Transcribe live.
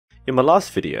In my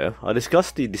last video, I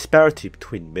discussed the disparity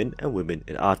between men and women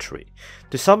in archery.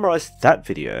 To summarize that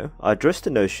video, I addressed the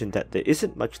notion that there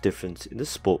isn't much difference in the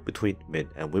sport between men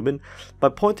and women by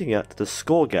pointing out that the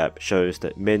score gap shows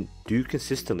that men do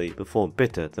consistently perform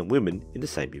better than women in the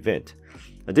same event.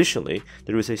 Additionally,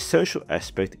 there is a social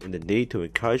aspect in the need to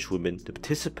encourage women to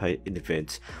participate in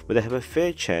events where they have a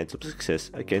fair chance of success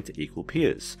against equal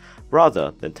peers,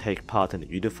 rather than take part in a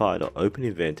unified or open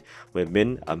event where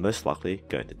men are most likely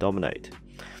going to dominate.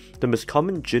 The most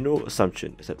common general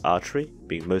assumption is that archery,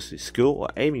 being mostly skill or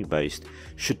aiming based,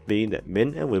 should mean that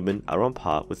men and women are on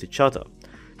par with each other.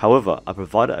 However, I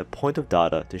provided a point of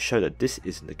data to show that this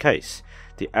isn't the case.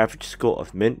 The average score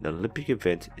of men in Olympic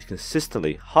events is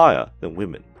consistently higher than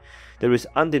women. There is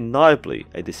undeniably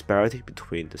a disparity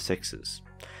between the sexes.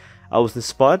 I was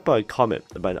inspired by a comment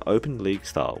about an open league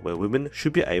style where women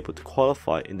should be able to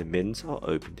qualify in the men's or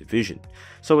open division,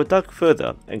 so I dug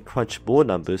further and crunched more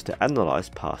numbers to analyze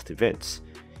past events.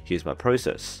 Here's my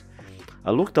process.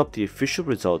 I looked up the official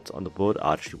results on the World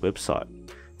Archery website.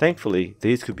 Thankfully,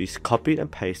 these could be copied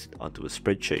and pasted onto a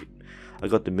spreadsheet. I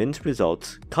got the men's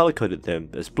results, color-coded them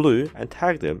as blue and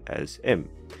tagged them as M.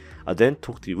 I then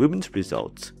took the women's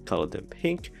results, colored them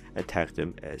pink and tagged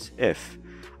them as F.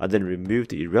 I then removed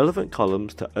the irrelevant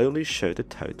columns to only show the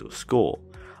total score.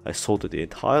 I sorted the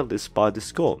entire list by the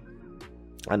score.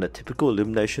 Under typical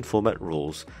elimination format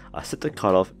rules, I set the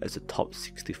cutoff as the top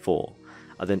 64.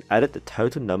 I then added the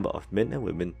total number of men and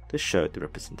women to show the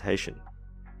representation.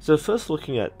 So first,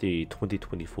 looking at the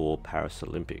 2024 Paris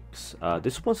Olympics,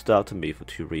 this one stood out to me for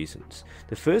two reasons.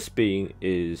 The first being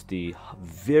is the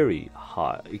very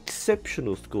high,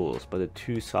 exceptional scores by the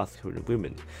two South Korean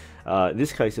women. In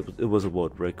this case, it was a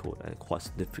world record, and quite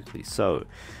significantly so.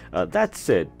 That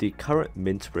said, the current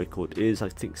men's record is, I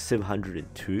think,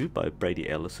 702 by Brady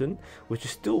Ellison, which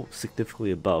is still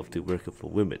significantly above the record for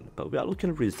women, but we are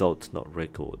looking at results, not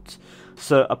records.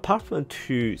 So apart from the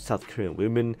two South Korean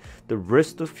women, the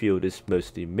rest of the field is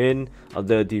mostly men,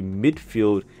 although the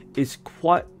midfield is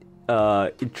quite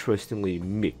interestingly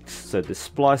mixed, so they're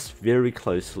spliced very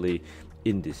closely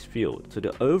in this field. So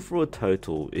the overall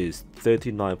total is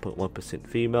 39.1%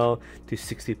 female to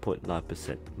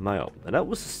 60.9% male, and that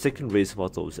was the second reason why I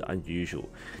thought it was unusual.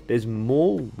 There's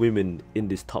more women in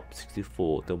this top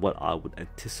 64 than what I would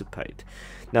anticipate.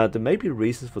 Now there may be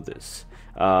reasons for this,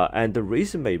 and the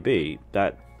reason may be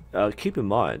that keep in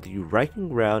mind the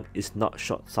ranking round is not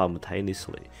shot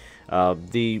simultaneously.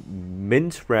 The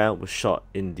men's round was shot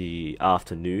in the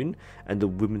afternoon and the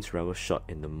women's round was shot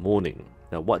in the morning.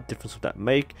 Now what difference would that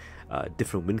make?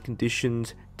 Different wind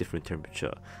conditions, different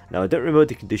temperature. Now I don't remember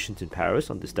the conditions in Paris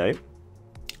on this day.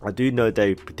 I do know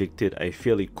they predicted a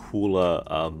fairly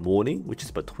cooler morning, which is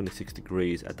about 26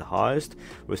 degrees at the highest,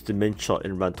 whereas the men shot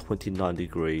in around 29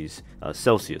 degrees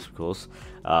Celsius, of course,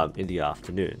 in the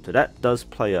afternoon. So that does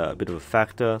play a bit of a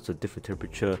factor. So different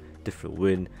temperature, different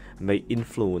wind may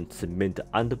influence the men to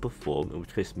underperform, in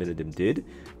which case many of them did,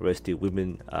 whereas the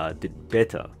women did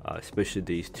better, especially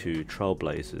these two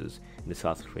trailblazers in the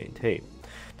South Korean team.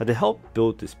 Now to help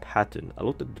build this pattern, I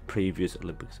looked at the previous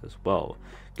Olympics as well.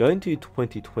 Going to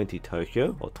 2020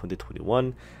 Tokyo or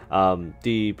 2021,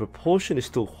 the proportion is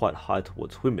still quite high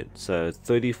towards women, so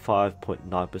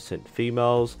 35.9%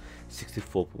 females,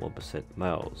 64.1%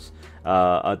 males.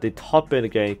 The top end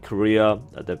again, Korea,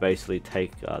 they basically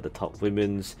take the top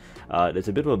women's. There's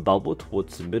a bit of a bubble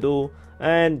towards the middle,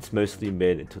 and it's mostly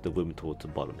men until the women towards the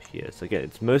bottom here. So again,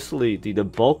 it's mostly the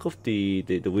bulk of the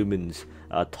women's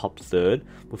top third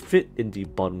will fit in the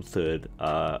bottom third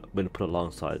when put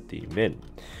alongside the men.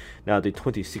 Now the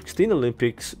 2016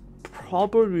 Olympics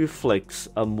probably reflects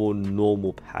a more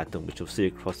normal pattern, which you'll see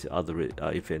across the other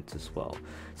events as well.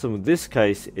 So in this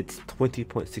case, it's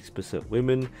 20.6%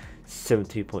 women,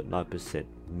 17.9%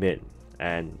 men,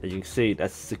 and as you can see,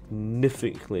 that's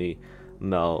significantly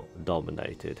male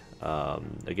dominated.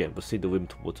 Again, we'll see the women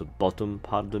towards the bottom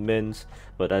part of the men's,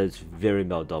 but that is very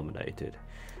male dominated.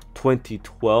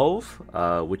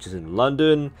 2012, which is in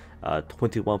London,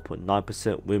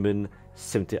 21.9% women,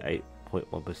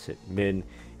 78.1% men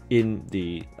in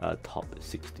the top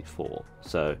 64.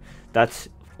 So that's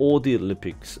all the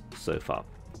Olympics so far,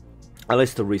 at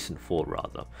least the recent four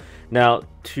rather. Now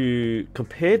to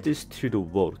compare this to the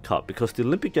World Cup, because the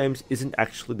Olympic Games isn't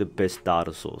actually the best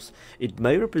data source, it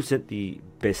may represent the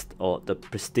best or the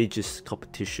prestigious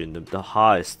competition, the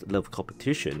highest level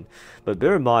competition, but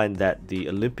bear in mind that the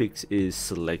Olympics is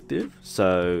selective,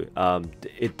 so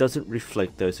it doesn't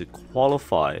reflect those who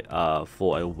qualify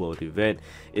for a world event.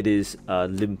 It is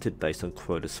limited based on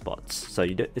quota spots, so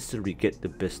you don't necessarily get the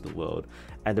best in the world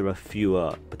and there are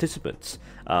fewer participants.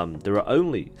 There are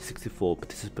only 64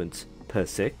 participants per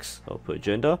sex or per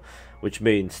gender, which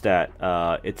means that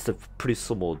it's a pretty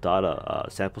small data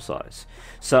sample size.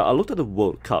 So I looked at the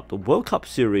World Cup. The World Cup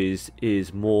series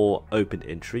is more open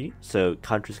entry, so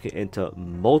countries can enter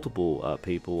multiple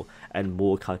people and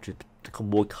more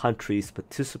countries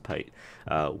participate,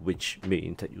 which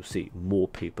means that you'll see more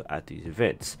people at these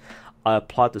events. I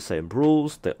applied the same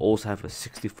rules. They also have a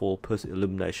 64-person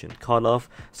elimination cutoff,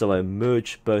 so I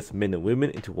merged both men and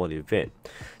women into one event.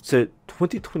 So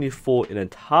 2024 in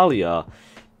Italia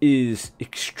is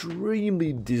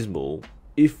extremely dismal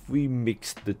if we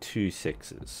mix the two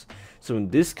sexes. So in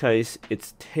this case,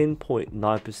 it's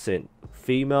 10.9%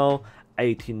 female,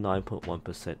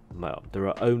 89.1% male. There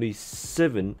are only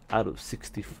 7 out of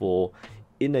 64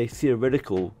 in a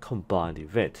theoretical combined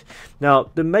event. Now,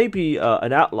 there may be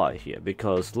an outlier here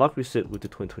because, like we said with the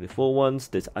 2024 ones,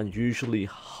 there's unusually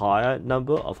higher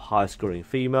number of high-scoring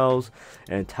females,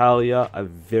 and Italia a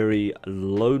very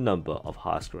low number of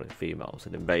high-scoring females.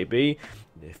 And it may be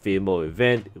a female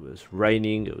event, it was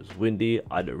raining, it was windy,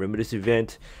 I don't remember this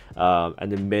event,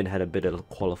 and the men had a better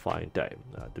qualifying day.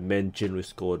 The men generally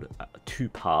scored 2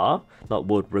 par, not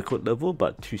world record level,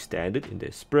 but 2 standard in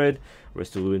their spread, whereas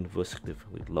the women were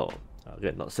significantly lower.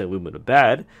 Again, not saying women are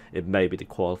bad, it may be the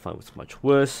qualifying was much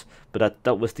worse, but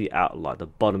that was the outlier. The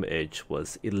bottom edge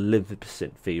was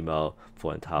 11% female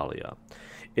for Italia.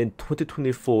 In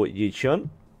 2024 Yichun,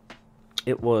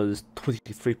 it was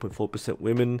 23.4%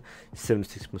 women,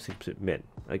 76.6% men.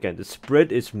 Again, the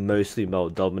spread is mostly male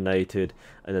dominated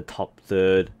in the top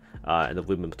third, and the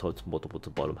women towards multiple to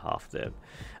bottom half there.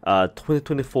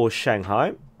 2024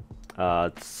 Shanghai,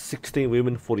 16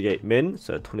 women, 48 men,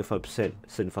 so 25%,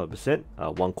 75%,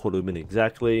 1/4 women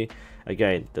exactly.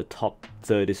 Again, the top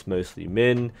third is mostly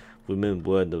men. Women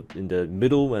were in the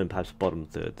middle and perhaps bottom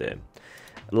third there.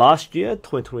 Last year,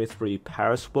 2023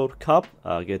 Paris World Cup,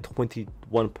 again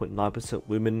 21.9%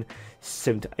 women,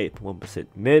 78.1%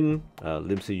 men.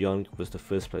 Lim Si-young was the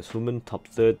first place woman, top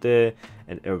third there,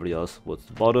 and everybody else was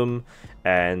the bottom.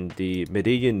 And the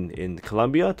Medellin in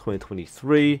Colombia,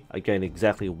 2023, again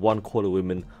exactly 1/4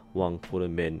 women, 1/4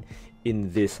 men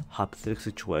in this hypothetical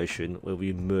situation where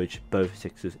we merge both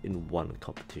sexes in one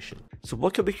competition. So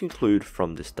what can we conclude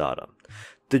from this data?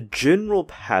 The general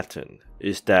pattern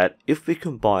is that if we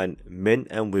combine men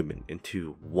and women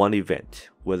into one event,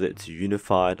 whether it's a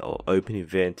unified or open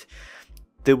event,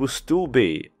 there will still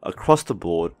be, across the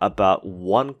board, about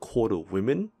 1/4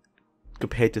 women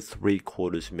compared to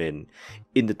 3/4 men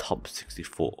in the top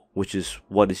 64, which is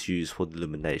what is used for the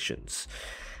eliminations.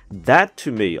 That,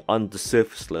 to me, on the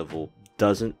surface level,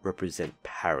 doesn't represent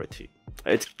parity.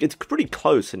 It's pretty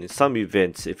close, and in some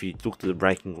events, if you look at the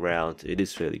ranking round, it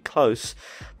is fairly close,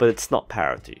 but it's not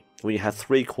parity. When you have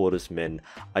 3/4 men,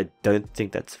 I don't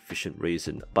think that's sufficient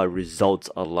reason by results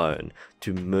alone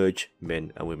to merge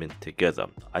men and women together.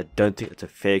 I don't think it's a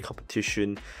fair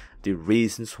competition. The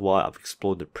reasons why I've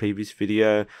explored in the previous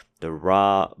video, there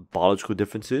are biological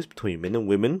differences between men and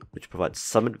women, which provide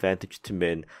some advantage to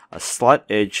men, a slight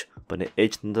edge, but an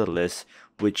edge nonetheless,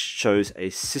 which shows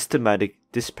a systematic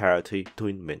disparity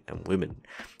between men and women.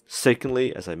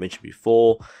 Secondly, as I mentioned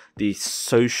before, the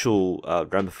social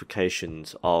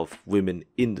ramifications of women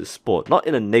in the sport, not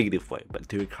in a negative way, but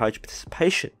to encourage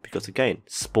participation, because again,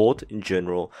 sport in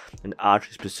general, and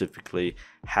archery specifically,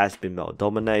 has been male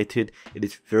dominated. It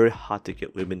is very hard to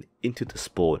get women into the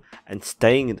sport and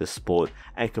staying in the sport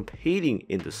and competing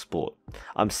in the sport.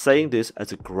 I'm saying this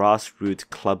as a grassroots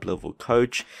club level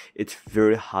coach. It's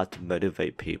very hard to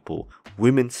motivate people,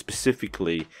 women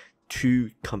specifically,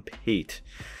 to compete.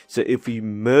 So if we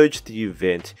merge the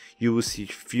event, you will see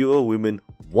fewer women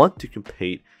want to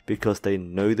compete because they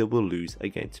know they will lose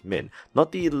against men.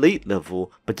 Not the elite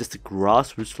level, but just the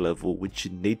grassroots level, which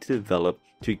you need to develop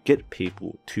to get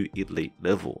people to elite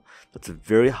level. That's a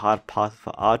very hard path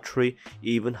for archery,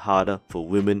 even harder for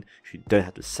women who don't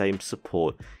have the same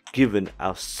support given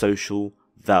our social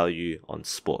value on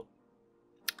sport.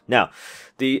 Now,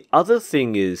 the other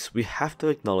thing is we have to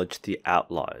acknowledge the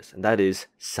outliers, and that is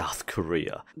South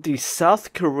Korea. The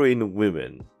South Korean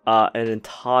women are an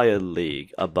entire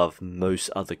league above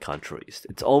most other countries.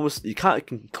 It's almost, you can't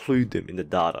include them in the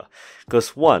data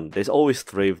because one, there's always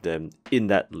 3 of them in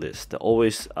that list. They're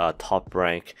always top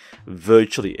rank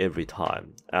virtually every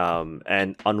time.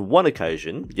 And on one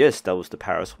occasion, yes, that was the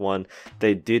Paris one,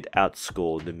 they did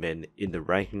outscore the men in the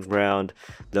ranking round,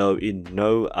 though in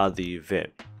no other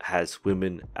event has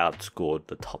women outscored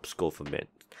the top score for men.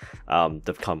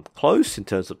 They've come close in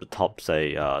terms of the top,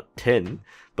 say, 10,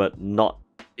 but not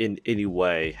in any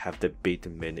way have they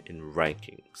beaten men in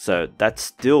ranking. So that's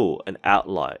still an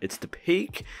outlier. It's the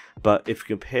peak, but if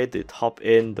you compare the top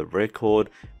end, the record,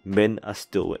 men are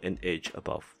still an edge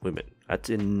above women. That's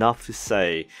enough to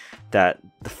say that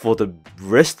for the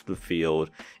rest of the field,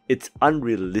 it's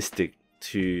unrealistic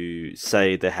to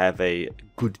say they have a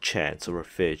good chance or a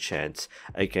fair chance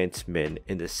against men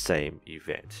in the same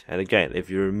event. And again,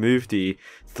 if you remove the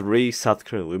 3 South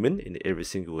Korean women in every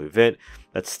single event,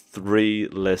 that's 3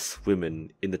 less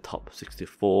women in the top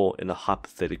 64 in a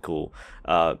hypothetical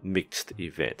mixed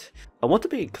event. I want to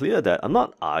be clear that I'm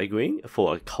not arguing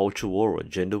for a culture war or a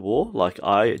gender war. Like,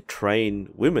 I train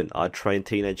women, I train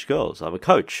teenage girls, I'm a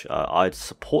coach, I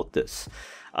support this.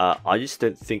 I just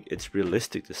don't think it's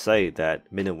realistic to say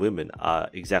that men and women are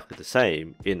exactly the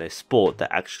same in a sport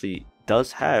that actually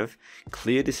does have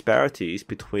clear disparities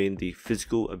between the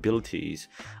physical abilities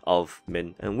of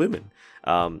men and women.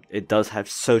 It does have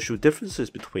social differences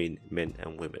between men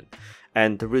and women,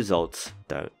 and the results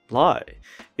don't lie.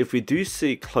 If we do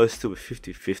see close to a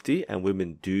 50-50 and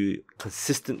women do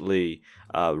consistently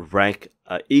rank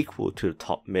equal to the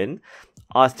top men,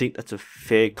 I think that's a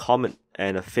fair comment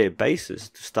and a fair basis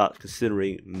to start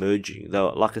considering merging. Though,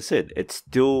 like I said, it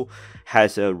still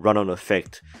has a run-on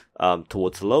effect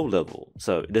towards the low level.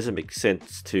 So it doesn't make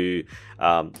sense to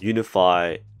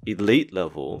unify elite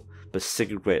level but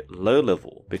segregate low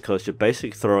level, because you're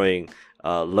basically throwing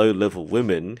low level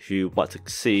women who might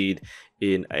succeed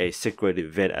in a segregated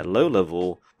event at low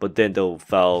level, but then they'll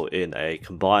fail in a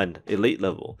combined elite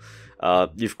level.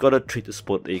 You've got to treat the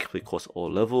sport equally across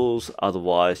all levels,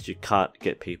 otherwise you can't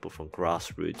get people from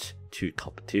grassroots to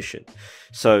competition.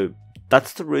 So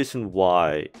that's the reason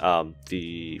why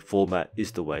the format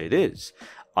is the way it is.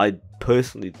 I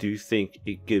personally do think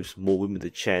it gives more women the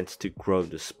chance to grow in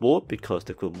the sport, because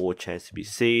they've got more chance to be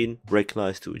seen,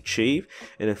 recognized, to achieve,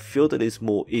 in a field that is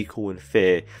more equal and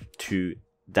fair to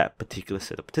that particular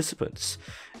set of participants.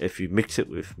 If you mix it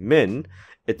with men,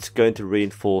 it's going to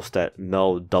reinforce that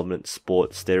male dominant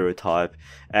sport stereotype,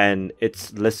 and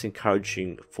it's less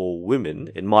encouraging for women,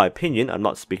 in my opinion. I'm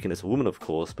not speaking as a woman, of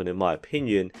course, but in my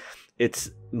opinion,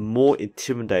 it's more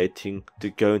intimidating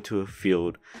to go into a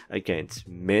field against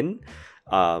men.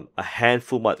 A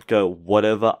handful might go,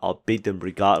 whatever, I'll beat them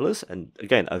regardless. And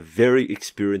again, a very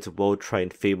experienced,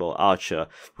 well-trained female archer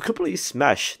will completely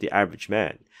smash the average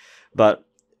man. But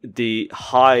the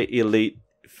high elite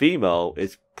female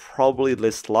is probably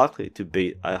less likely to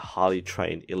beat a highly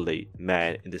trained elite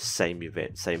man in the same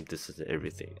event, same distance and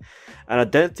everything. And I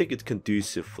don't think it's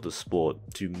conducive for the sport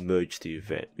to merge the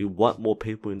event. We want more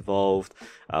people involved.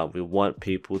 We want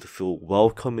people to feel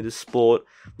welcome in the sport,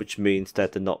 which means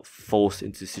that they're not forced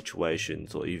into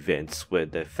situations or events where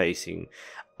they're facing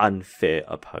unfair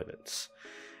opponents.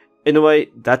 Anyway,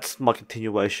 that's my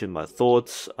continuation, my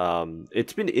thoughts.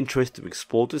 It's been interesting to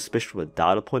explore this, especially from a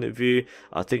data point of view.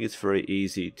 I think it's very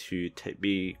easy to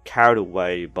be carried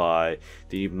away by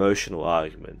the emotional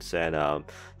arguments and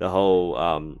the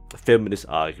whole feminist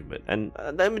argument. And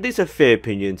I mean, these are fair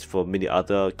opinions for many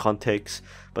other contexts,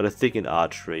 but I think in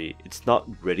archery, it's not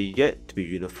ready yet to be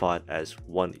unified as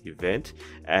one event.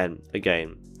 And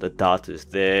again, the data is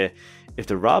there. If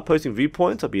there are opposing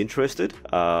viewpoints, I'll be interested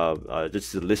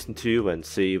just to listen to and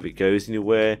see if it goes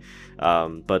anywhere.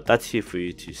 But that's here for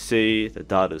you to see. The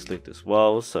data is linked as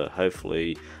well, so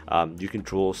hopefully you can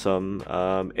draw some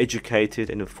educated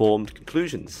and informed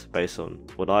conclusions based on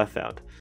what I found.